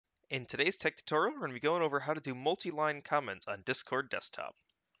In today's tech tutorial, we're going to be going over how to do multi-line comments on Discord desktop.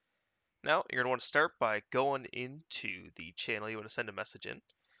 Now, you're going to want to start by going into the channel you want to send a message in.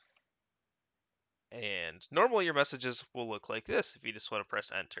 And normally your messages will look like this if you just want to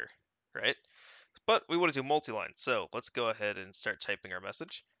press enter, right? But we want to do multi-line, so let's go ahead and start typing our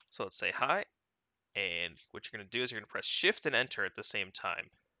message. So let's say hi, and what you're going to do is you're going to press shift and enter at the same time.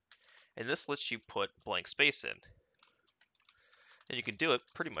 And this lets you put blank space in. And you can do it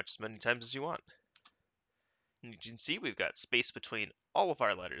pretty much as many times as you want. And you can see we've got space between all of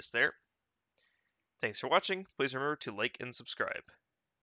our letters there. Thanks for watching. Please remember to like and subscribe.